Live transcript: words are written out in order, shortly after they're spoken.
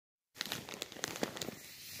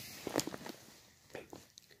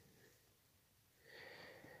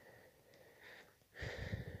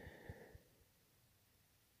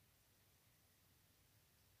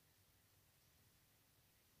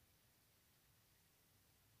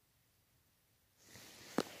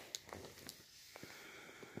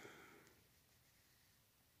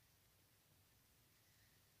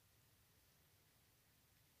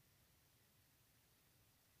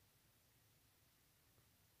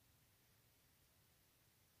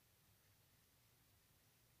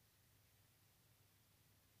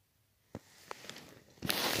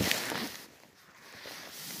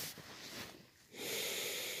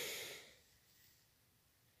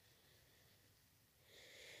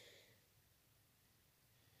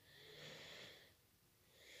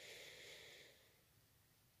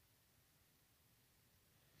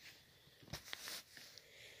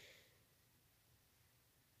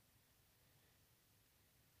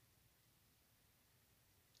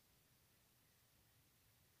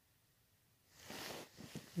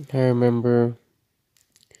I remember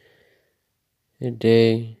a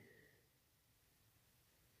day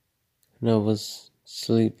when I was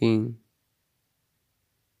sleeping.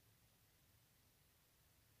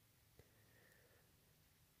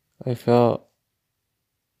 I felt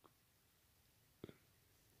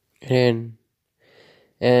and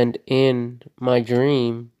in my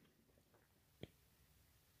dream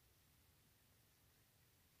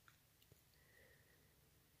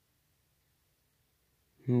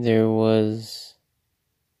there was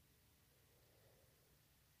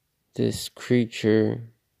this creature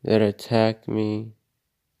that attacked me,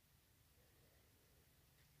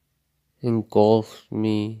 engulfed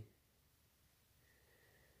me,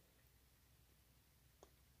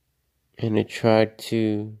 and it tried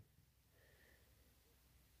to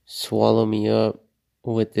swallow me up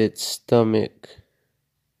with its stomach.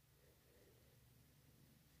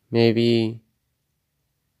 Maybe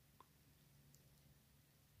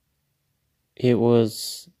it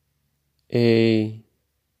was a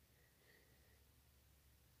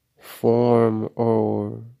form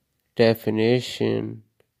or definition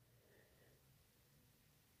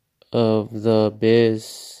of the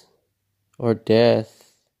abyss or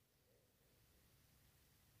death,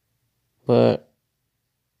 but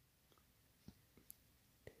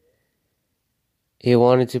it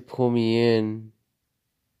wanted to pull me in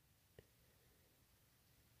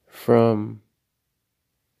from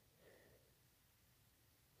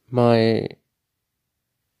my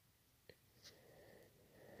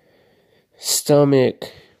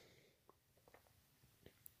stomach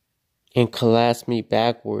and collapse me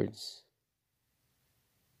backwards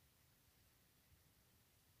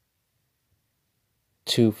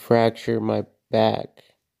to fracture my back,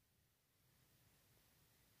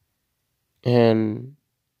 and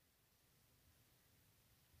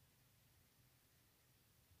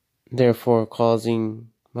therefore causing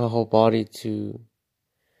my whole body to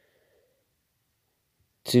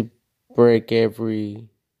break every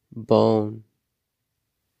bone.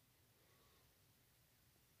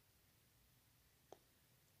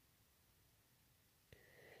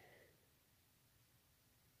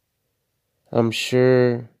 I'm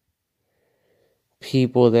sure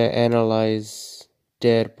people that analyze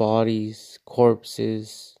dead bodies,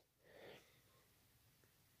 corpses,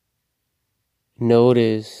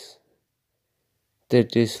 notice the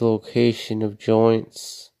dislocation of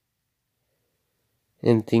joints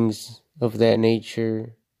and things of that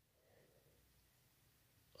nature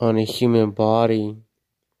on a human body.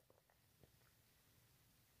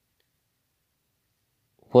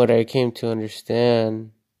 What I came to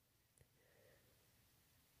understand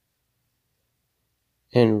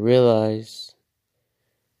and realize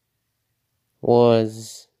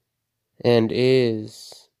was and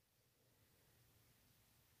is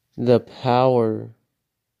the power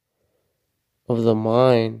of the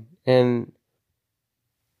mind. And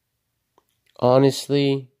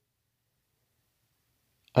honestly,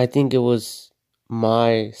 I think it was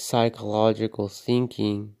my psychological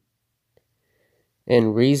thinking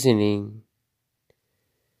and reasoning,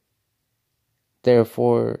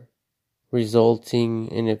 therefore resulting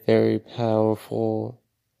in a very powerful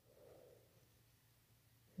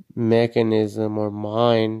mechanism or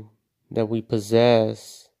mind that we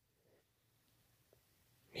possess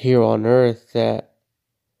here on earth that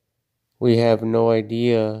we have no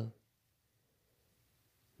idea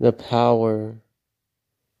the power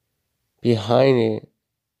behind it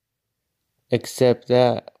except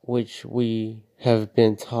that which we have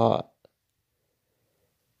been taught.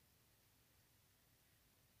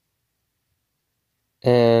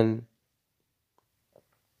 And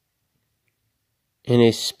in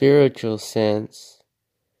a spiritual sense,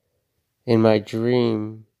 in my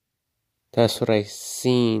dream, that's what I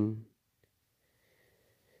seen.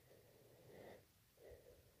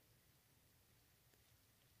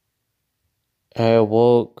 I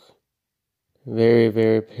awoke very,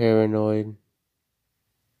 very paranoid,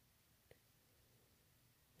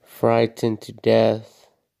 frightened to death,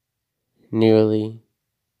 nearly,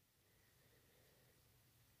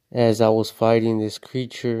 as I was fighting this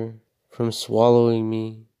creature from swallowing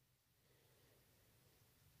me.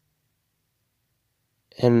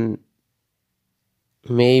 And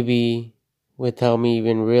maybe without me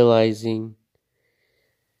even realizing,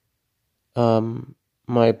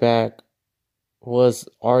 my back was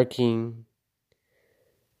arcing.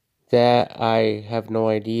 That I have no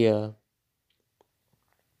idea.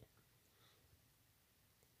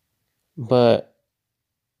 But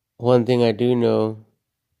one thing I do know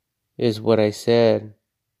is what I said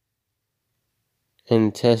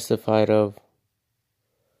and testified of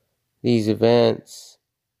these events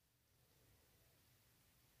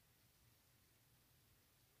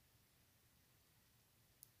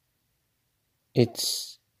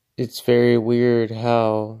it's very weird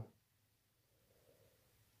how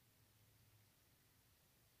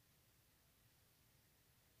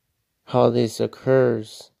this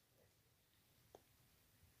occurs.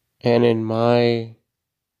 And in my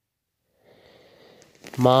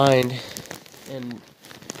mind and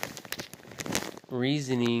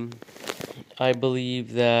reasoning, I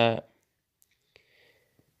believe that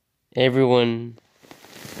everyone,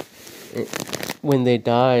 when they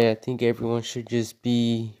die, I think everyone should just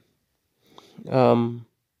be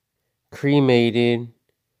cremated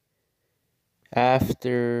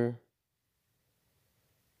after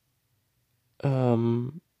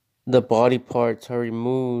the body parts are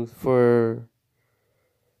removed for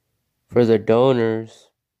the donors.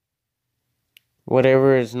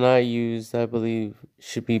 Whatever is not used, I believe,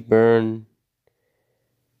 should be burned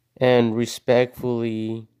and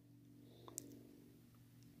respectfully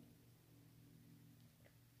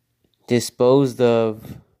disposed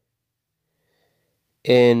of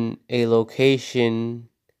in a location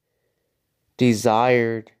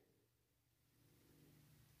desired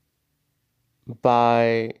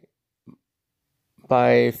by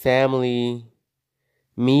a family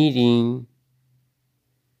meeting,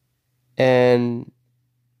 and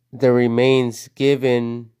the remains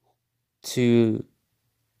given to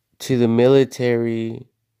the military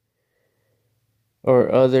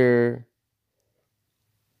or other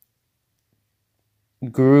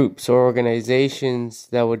groups or organizations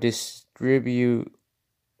that would distribute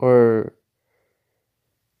or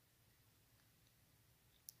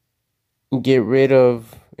get rid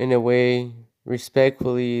of, in a way,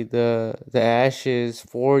 respectfully, the ashes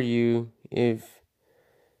for you, if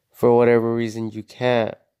for whatever reason you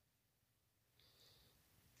can't,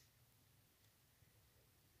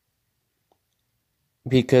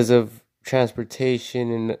 because of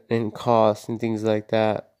transportation and costs and things like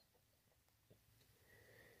that.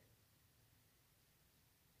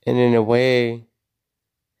 And in a way,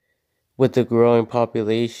 with the growing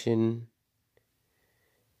population,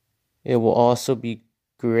 it will also be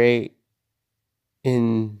great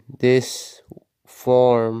in this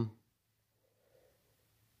form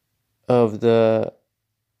of the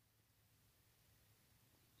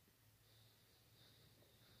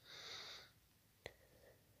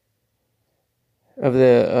of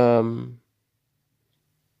the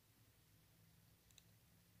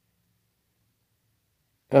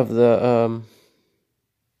of the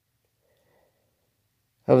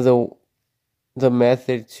of the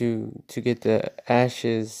method to get the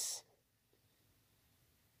ashes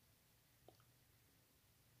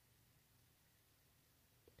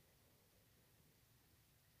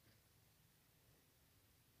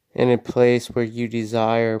in a place where you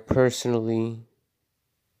desire personally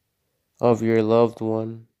of your loved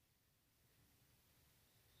one.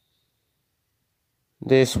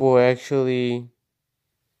 This will actually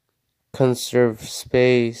conserve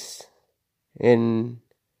space in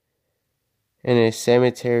a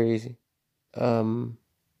cemetery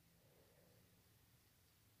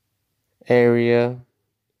area.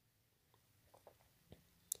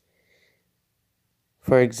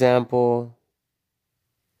 For example,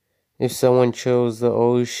 if someone chose the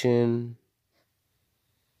ocean,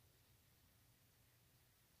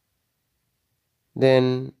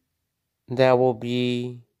 then that will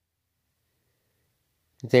be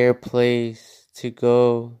their place to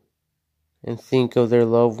go and think of their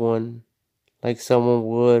loved one like someone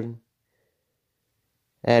would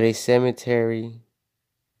at a cemetery.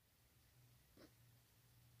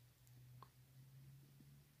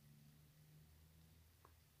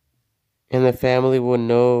 And the family will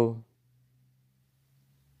know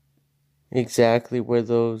exactly where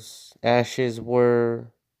those ashes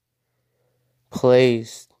were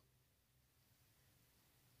placed.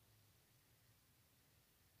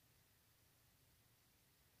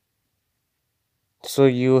 So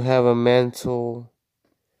you have a mental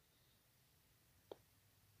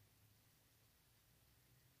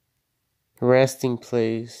resting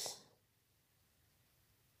place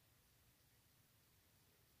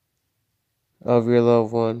of your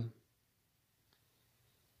loved one.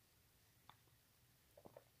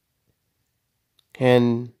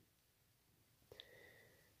 And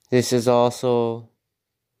this is also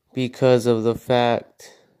because of the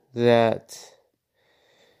fact that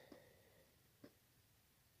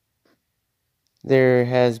there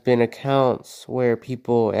has been accounts where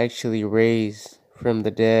people actually raise from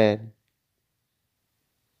the dead.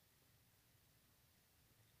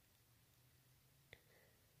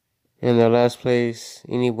 And the last place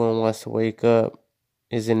anyone wants to wake up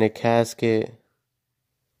is in a casket,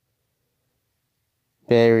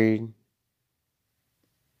 buried.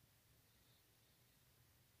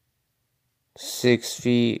 6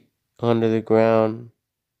 feet under the ground.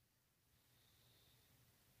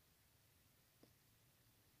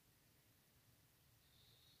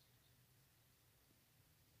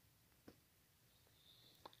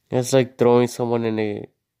 It's like throwing someone in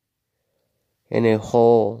a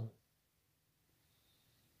hole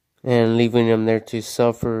and leaving them there to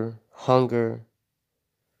suffer hunger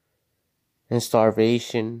and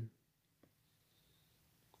starvation.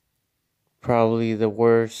 Probably the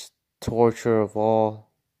worst torture of all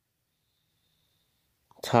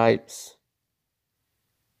types.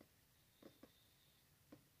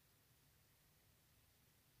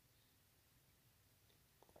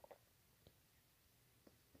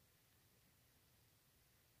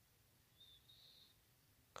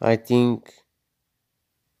 I think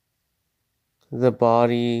the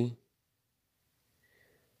body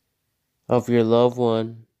of your loved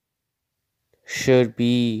one should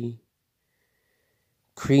be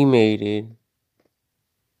cremated,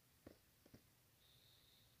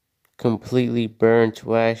 completely burned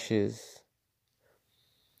to ashes,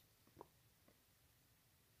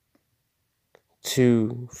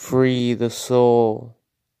 to free the soul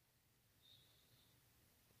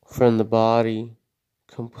from the body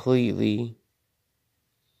completely.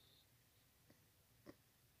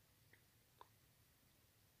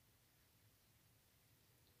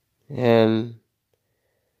 And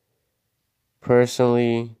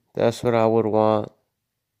personally, that's what I would want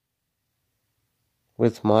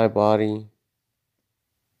with my body.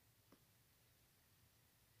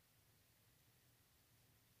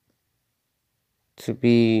 To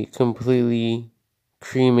be completely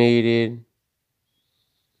cremated,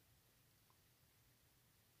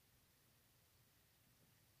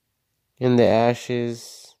 and the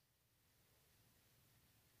ashes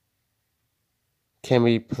can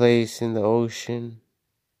be placed in the ocean,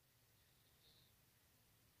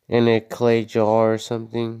 in a clay jar or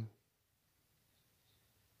something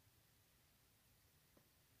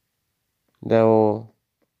that will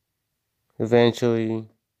eventually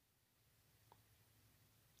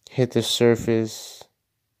hit the surface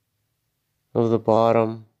of the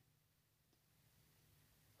bottom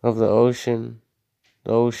of the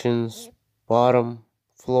ocean's bottom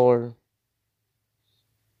floor,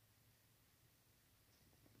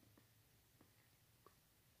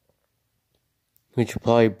 which will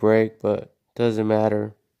probably break, but doesn't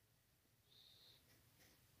matter.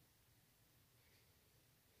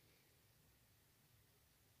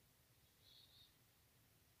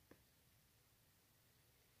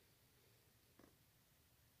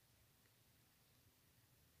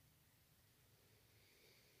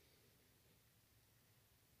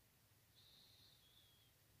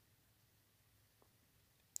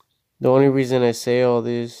 The only reason I say all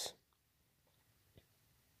this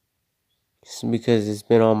is because it's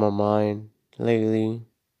been on my mind lately.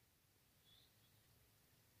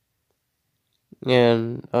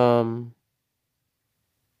 And,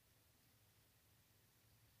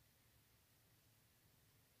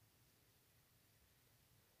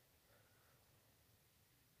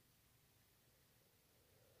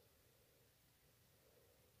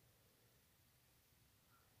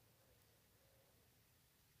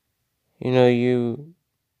 you know, you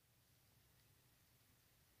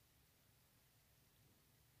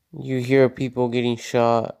hear people getting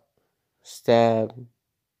shot, stabbed,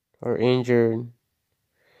 or injured,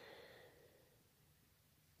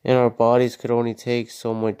 and our bodies could only take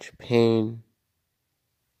so much pain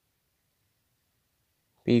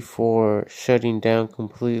before shutting down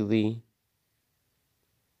completely.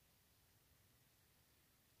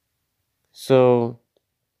 So,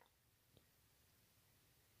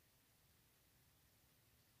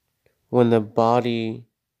 when the body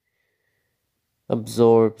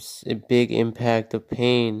absorbs a big impact of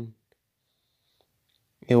pain,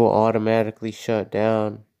 it will automatically shut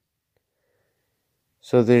down.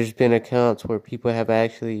 So there's been accounts where people have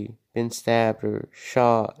actually been stabbed or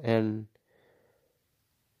shot and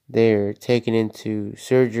they're taken into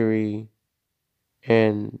surgery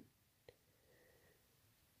and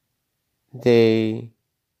they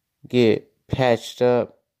get patched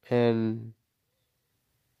up and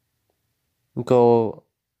go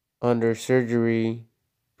under surgery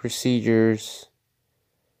procedures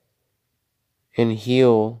and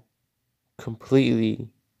heal completely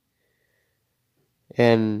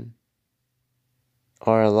and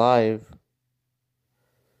are alive.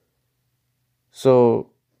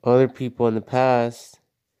 So other people in the past,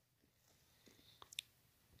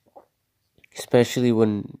 especially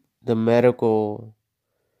when the medical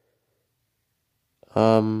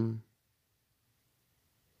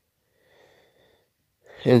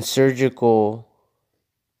and surgical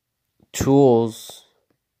tools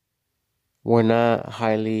were not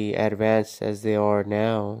highly advanced as they are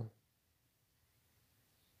now.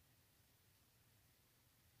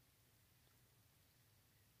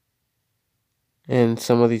 And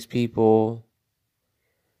some of these people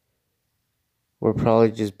were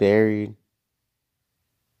probably just buried.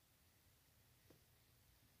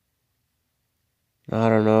 I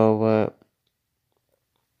don't know, but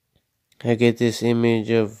I get this image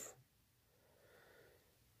of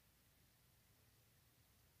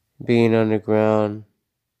being underground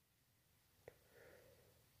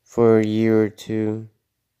for a year or two,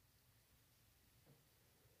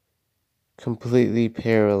 completely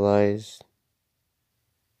paralyzed.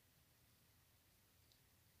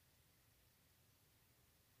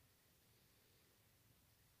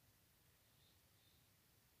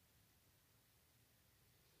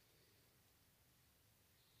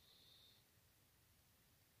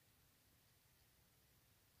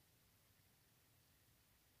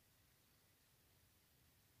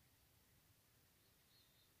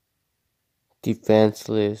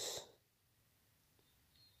 Defenseless.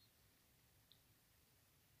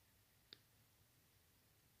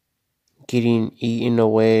 Getting eaten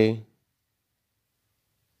away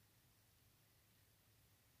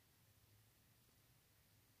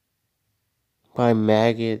by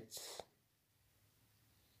maggots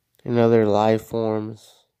and other life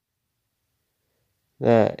forms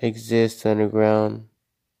that exist underground.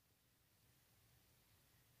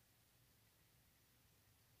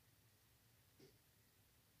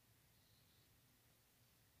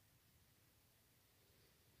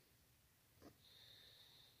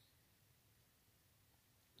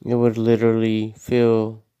 It would literally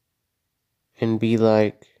feel and be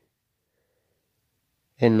like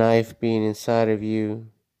a knife being inside of you,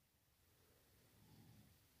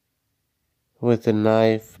 with a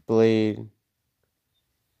knife blade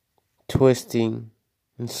twisting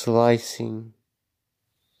and slicing,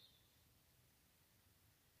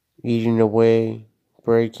 eating away,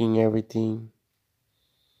 breaking everything.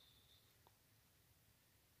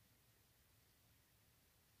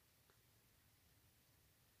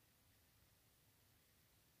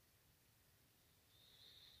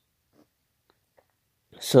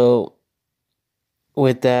 So,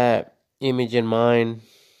 with that image in mind,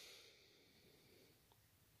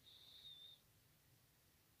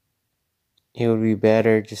 it would be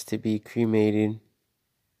better just to be cremated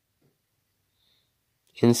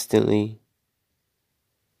instantly.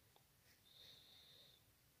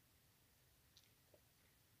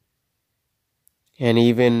 And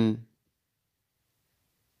even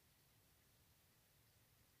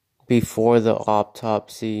before the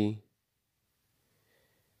autopsy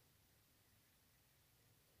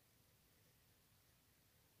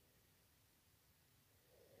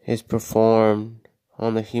is performed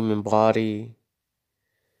on the human body,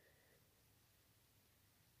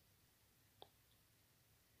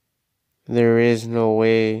 there is no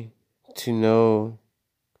way to know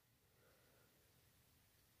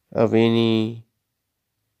of any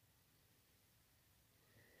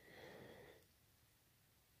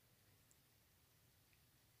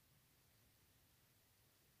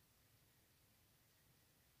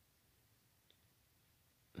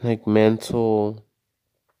mental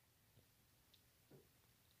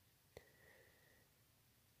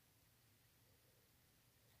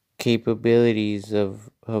capabilities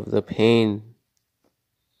of the pain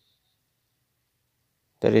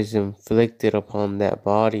that is inflicted upon that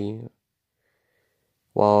body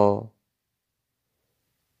while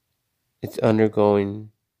it's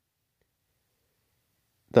undergoing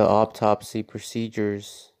the autopsy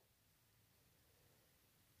procedures.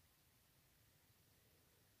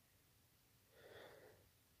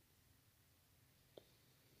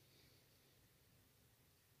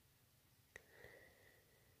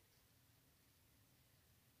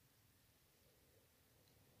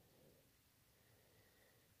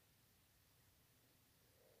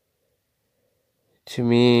 To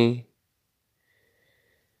me,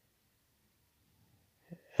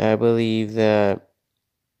 I believe that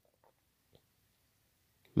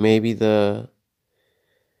maybe the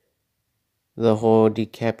whole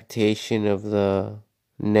decapitation of the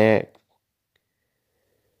neck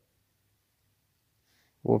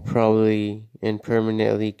will probably and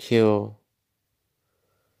permanently kill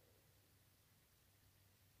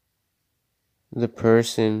the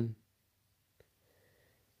person,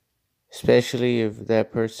 especially if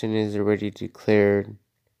that person is already declared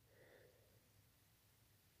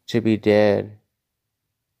to be dead.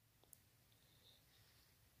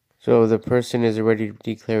 So if the person is already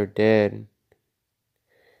declared dead,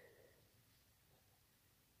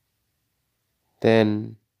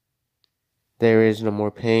 then there is no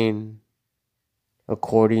more pain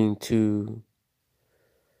according to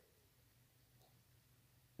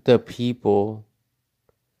the people.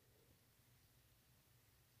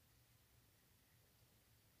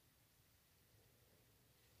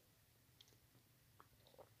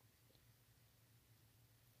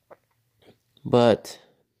 But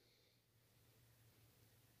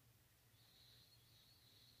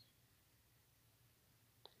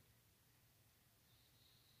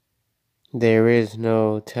there is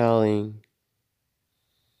no telling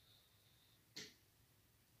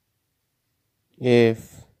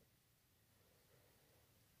if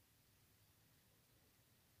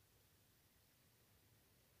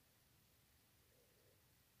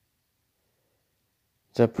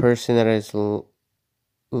the person that is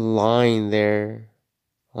lying there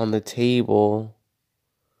on the table,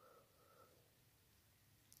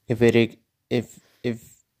 if it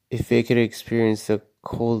could experience the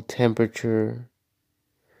cold temperature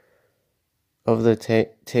of the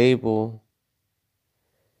table,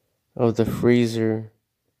 of the freezer,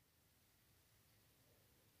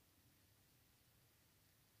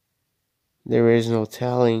 there is no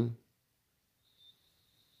telling.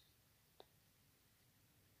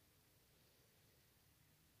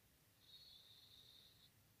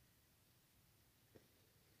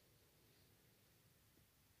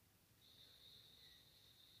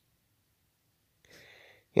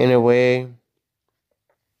 In a way,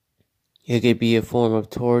 it could be a form of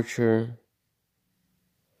torture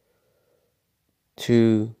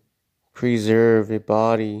to preserve a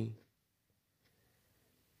body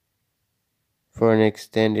for an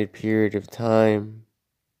extended period of time,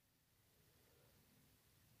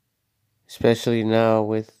 especially now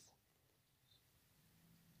with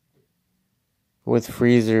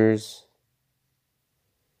freezers.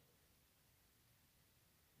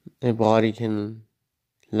 A body can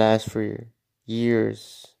last for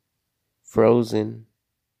years frozen,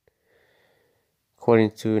 according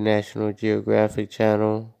to a National Geographic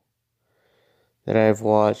channel that I've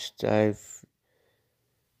watched. I've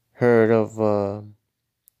heard of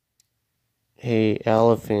a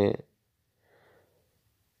elephant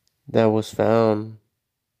that was found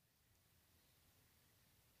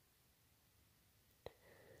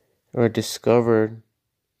or discovered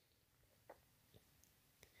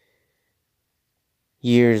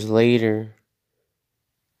years later.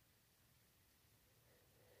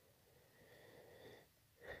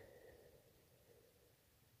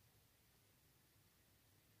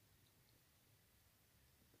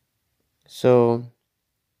 So,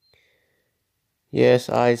 yes,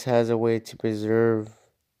 ice has a way to preserve,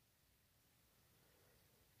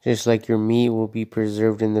 just like your meat will be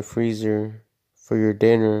preserved in the freezer for your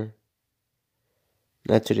dinner,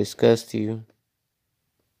 not to disgust you.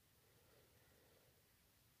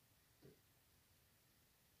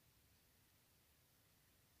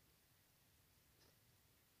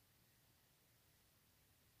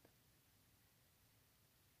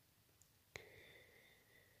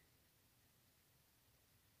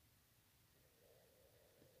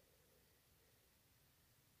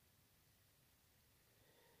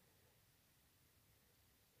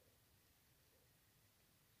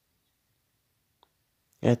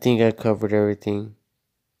 I think I covered everything.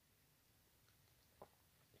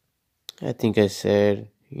 I think I said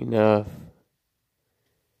enough.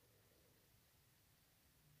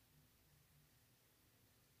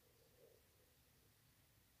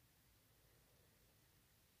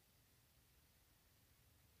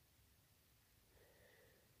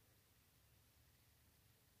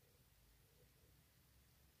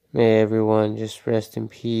 May everyone just rest in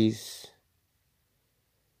peace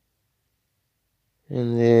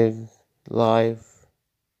and live life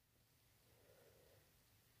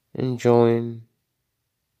enjoying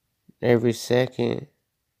every second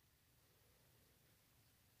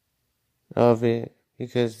of it,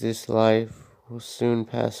 because this life will soon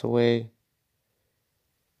pass away.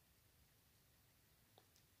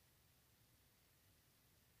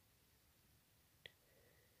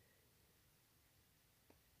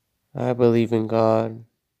 I believe in God,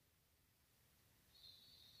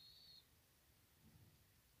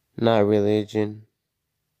 not religion.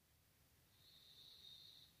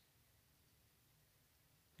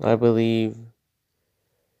 I believe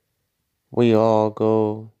we all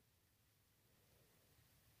go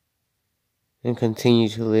and continue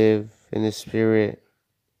to live in the spirit,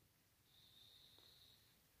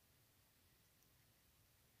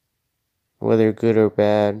 whether good or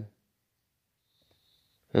bad.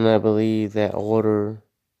 And I believe that order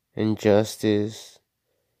and justice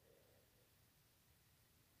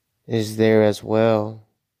is there as well.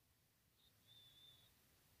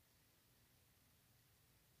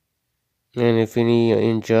 And if any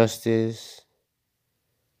injustice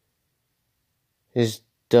is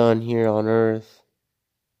done here on earth,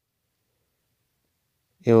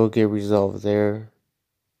 it will get resolved there.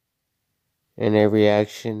 And every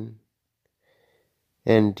action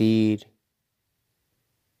and deed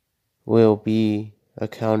will be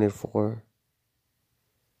accounted for.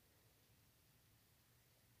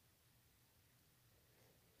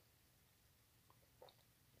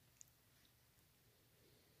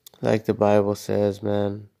 Like the Bible says,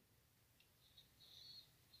 man.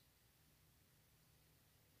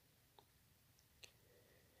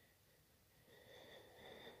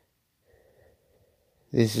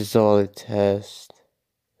 This is all a test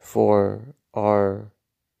for our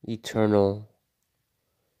eternal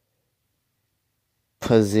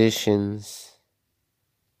positions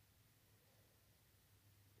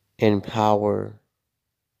in power.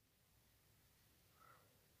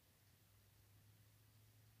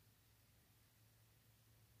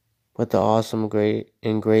 But the awesome, great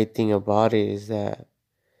thing about it is that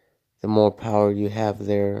the more power you have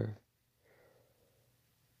there,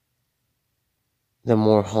 the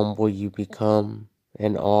more humble you become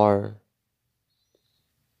and are,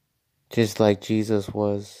 just like Jesus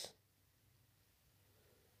was.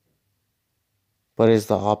 But it's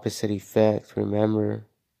the opposite effect, remember?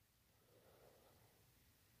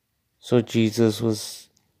 So Jesus was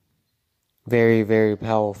very, very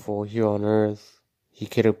powerful here on earth. He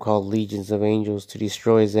could have called legions of angels to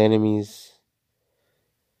destroy his enemies.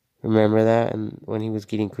 Remember that? And when he was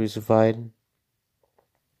getting crucified?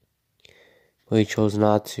 But he chose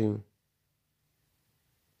not to.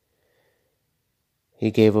 He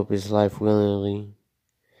gave up his life willingly.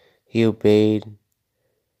 He obeyed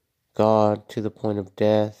God to the point of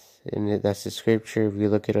death. And that's the scripture, if you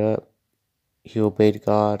look it up. He obeyed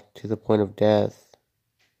God to the point of death.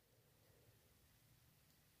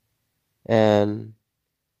 And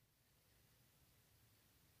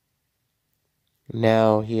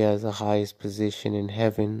now he has the highest position in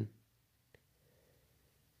heaven.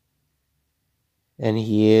 And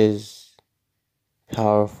he is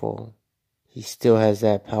powerful. He still has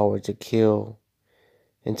that power to kill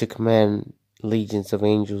and to command legions of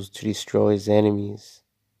angels to destroy his enemies.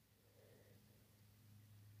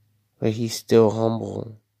 But he's still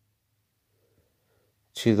humble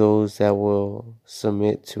to those that will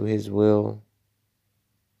submit to his will.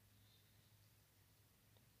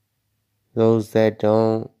 Those that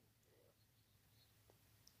don't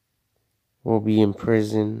will be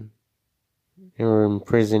imprisoned or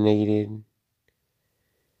imprisonated,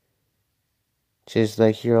 just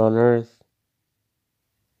like here on earth.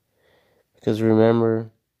 Because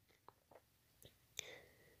remember,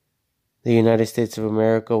 the United States of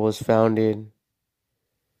America was founded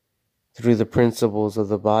through the principles of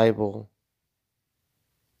the Bible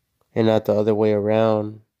and not the other way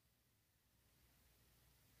around.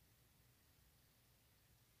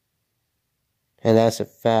 And that's a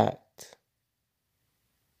fact.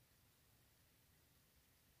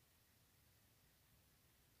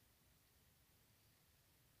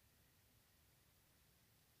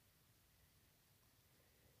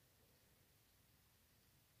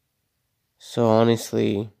 So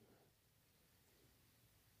honestly,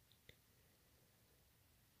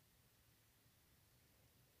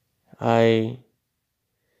 I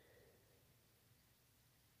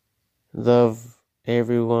love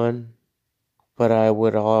everyone, but I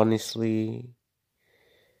would honestly,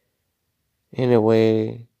 in a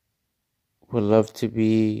way, would love to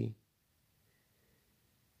be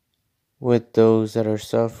with those that are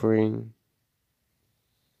suffering,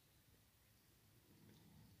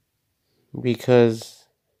 because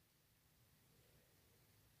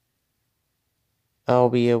I'll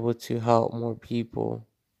be able to help more people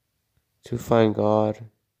to find God.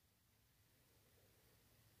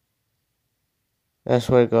 That's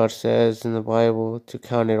what God says in the Bible, to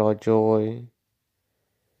count it all joy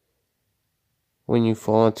when you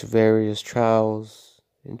fall into various trials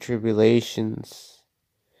and tribulations,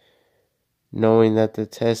 knowing that the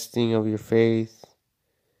testing of your faith,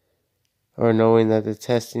 or knowing that the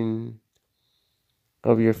testing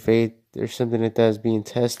of your faith, there's something that is being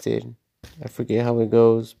tested. I forget how it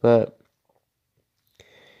goes, but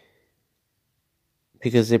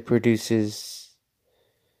because it produces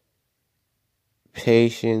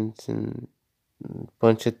patience and a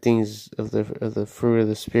bunch of things of the fruit of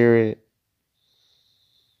the Spirit,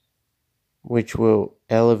 which will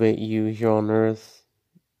elevate you here on earth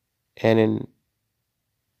and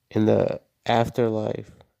in the afterlife,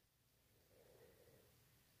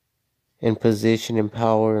 in position and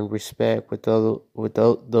power and respect with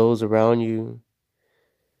those around you,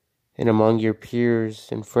 and among your peers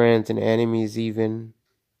and friends and enemies even.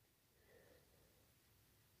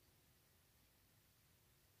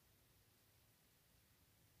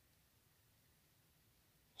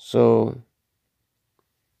 So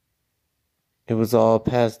it was all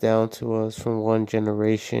passed down to us from one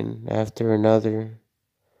generation after another,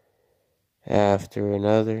 after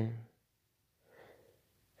another,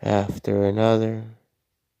 after another,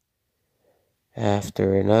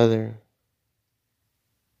 after another.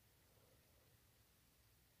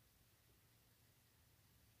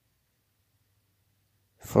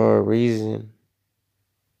 For a reason.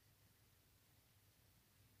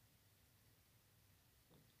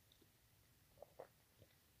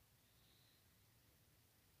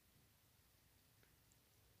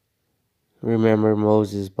 Remember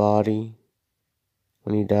Moses' body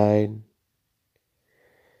when he died?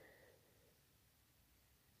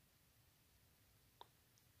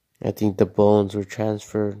 I think the bones were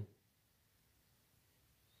transferred.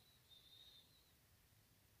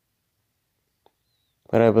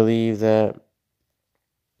 But I believe that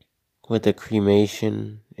with the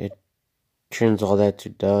cremation, it turns all that to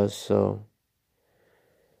dust, so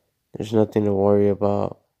there's nothing to worry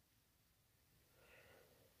about.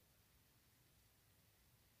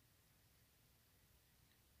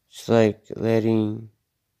 It's like letting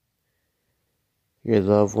your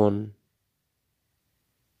loved one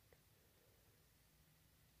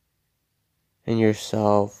and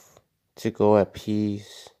yourself to go at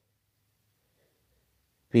peace,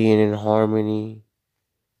 being in harmony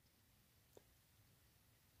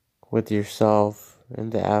with yourself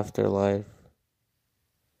and the afterlife.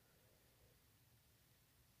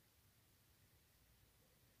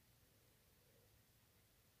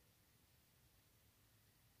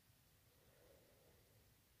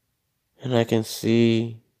 And I can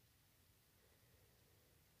see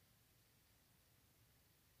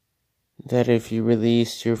that if you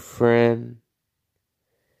release your friend,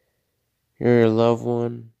 your loved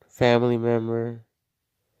one, family member,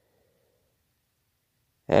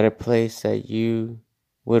 at a place that you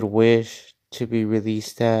would wish to be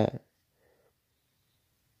released at,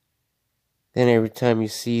 then every time you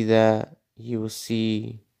see that, you will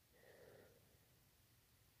see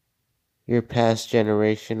your past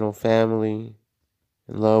generational family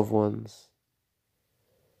and loved ones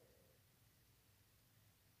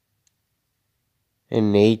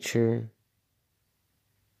in nature,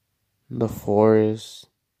 in the forest,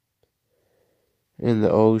 in the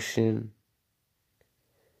ocean,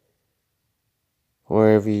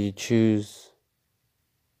 wherever you choose.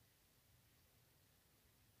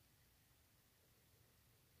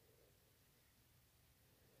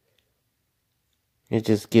 It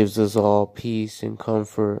just gives us all peace and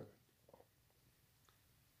comfort.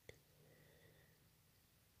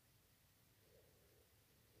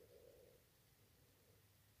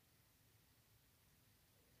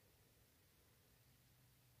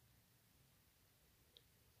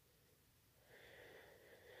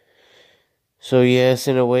 So yes,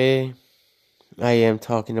 in a way, I am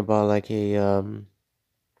talking about like a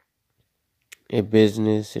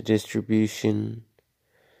business, a distribution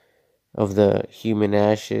of the human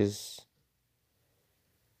ashes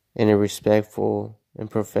in a respectful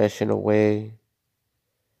and professional way.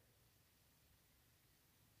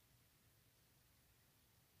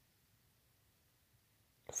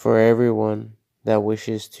 For everyone that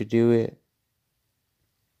wishes to do it.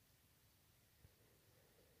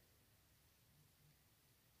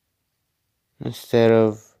 Instead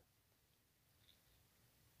of,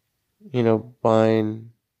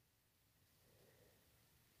 buying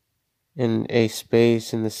in a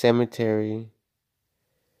space in the cemetery,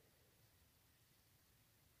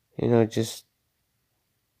 just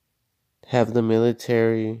have the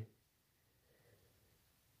military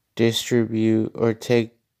distribute or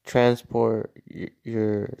transport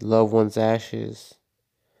your loved one's ashes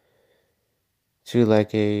to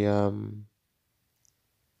like a,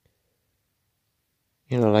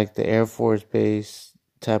 like the Air Force base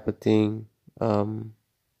type of thing, like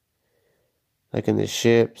in the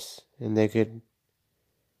ships, and they can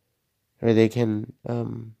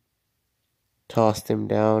toss them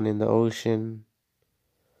down in the ocean.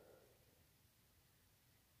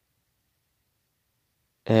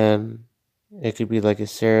 And it could be like a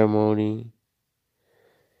ceremony,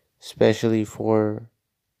 especially for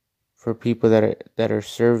people that are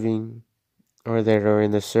serving or that are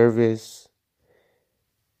in the service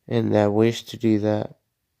and that wish to do that.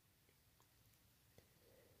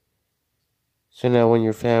 So now when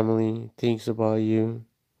your family thinks about you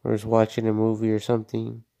or is watching a movie or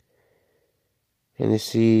something and they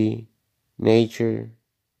see nature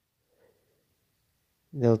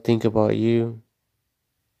they'll think about you,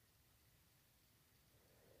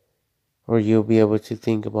 or you'll be able to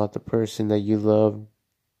think about the person that you love.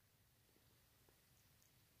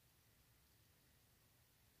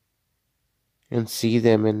 And see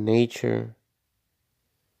them in nature,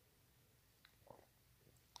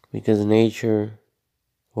 because nature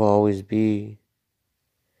will always be.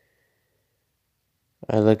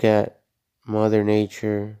 I look at Mother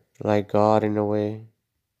Nature like God in a way,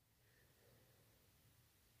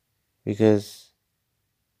 because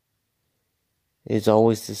it's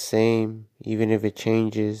always the same, even if it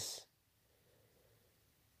changes.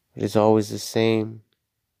 It's always the same.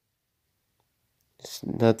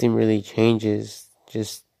 Nothing really changes.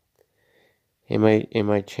 Just it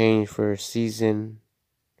might change for a season,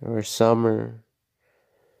 or summer,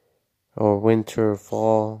 or winter, or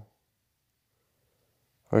fall,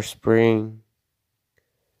 or spring,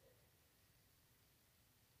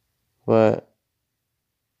 but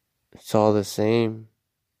it's all the same.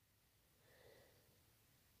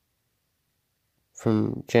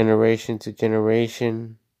 From generation to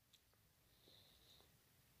generation,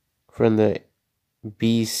 from the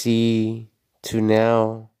BC to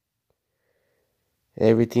now,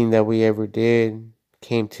 everything that we ever did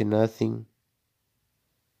came to nothing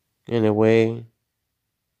in a way,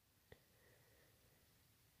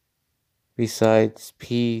 besides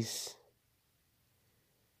peace,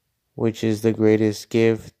 which is the greatest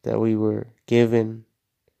gift that we were given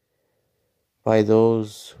by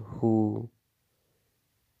those who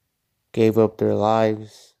gave up their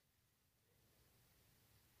lives.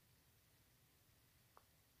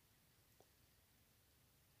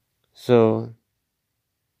 So,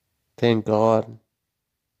 thank God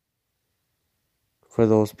for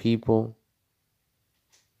those people.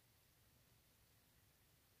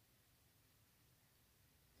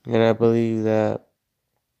 And I believe that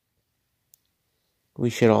we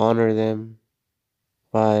should honor them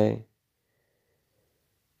by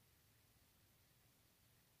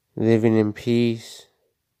living in peace,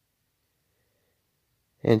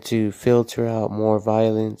 and to filter out more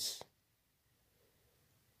violence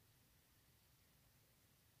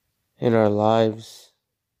in our lives,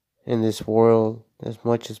 in this world, as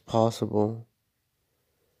much as possible,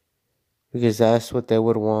 because that's what they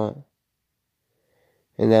would want,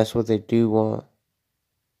 and that's what they do want.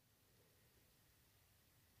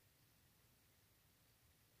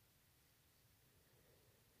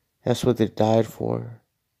 That's what they died for.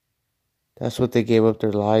 That's what they gave up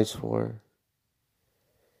their lives for.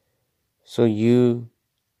 So you,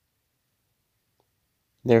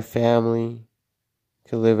 their family,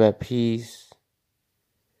 can live at peace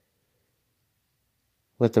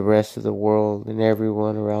with the rest of the world and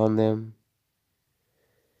everyone around them.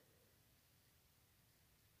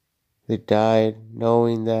 They died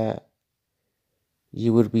knowing that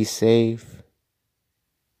you would be safe,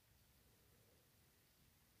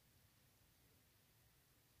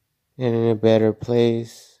 and in a better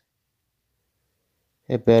place,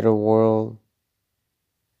 a better world,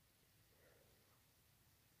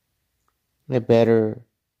 a better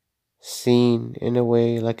scene in a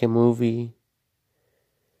way, like a movie.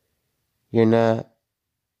 You're not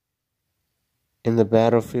in the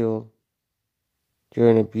battlefield. You're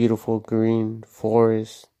in a beautiful green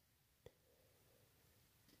forest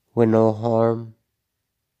with no harm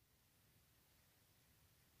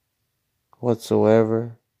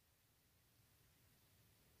whatsoever.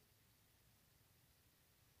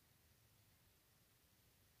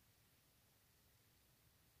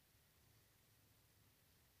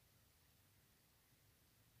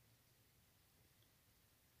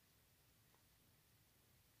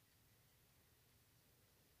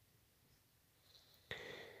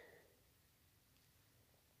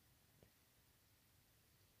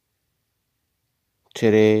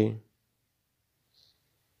 Today,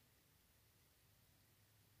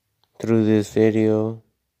 through this video,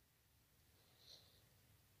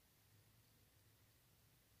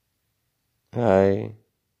 I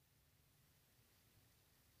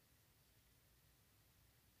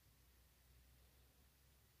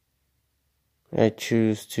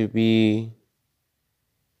choose to be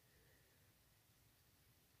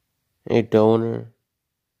a donor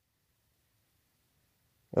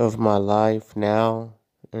of my life now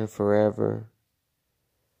and forever.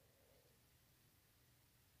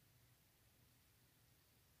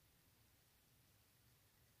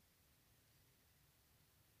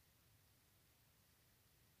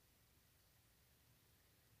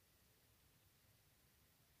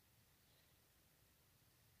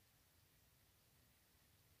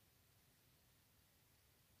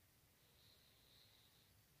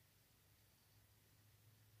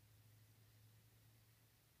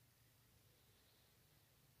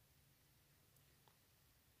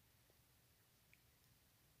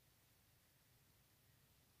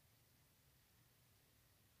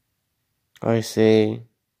 I say,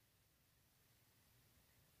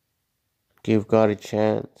 give God a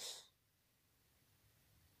chance.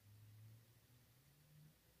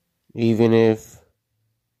 Even if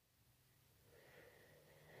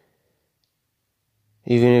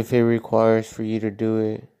it requires for you to do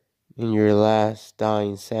it in your last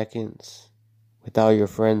dying seconds without your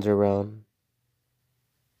friends around.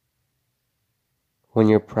 When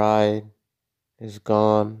your pride is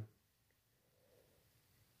gone,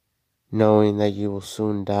 knowing that you will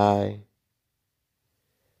soon die,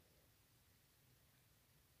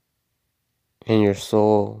 and your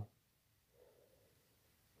soul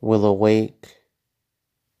will awake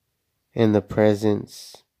in the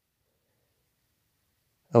presence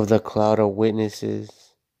of the cloud of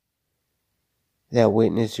witnesses that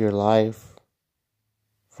witness your life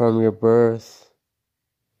from your birth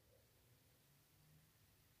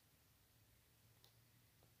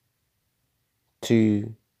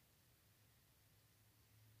to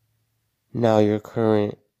now your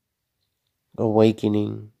current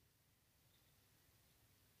awakening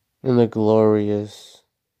in the glorious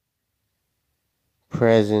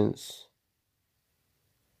presence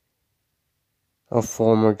of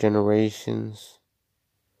former generations,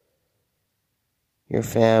 your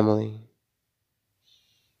family.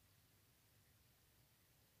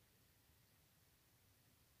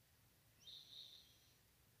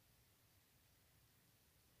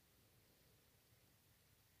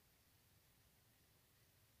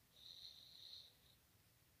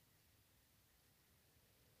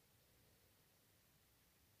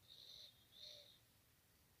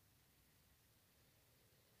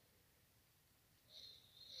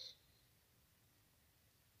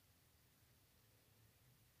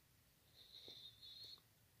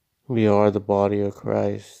 We are the body of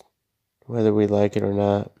Christ, whether we like it or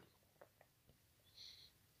not.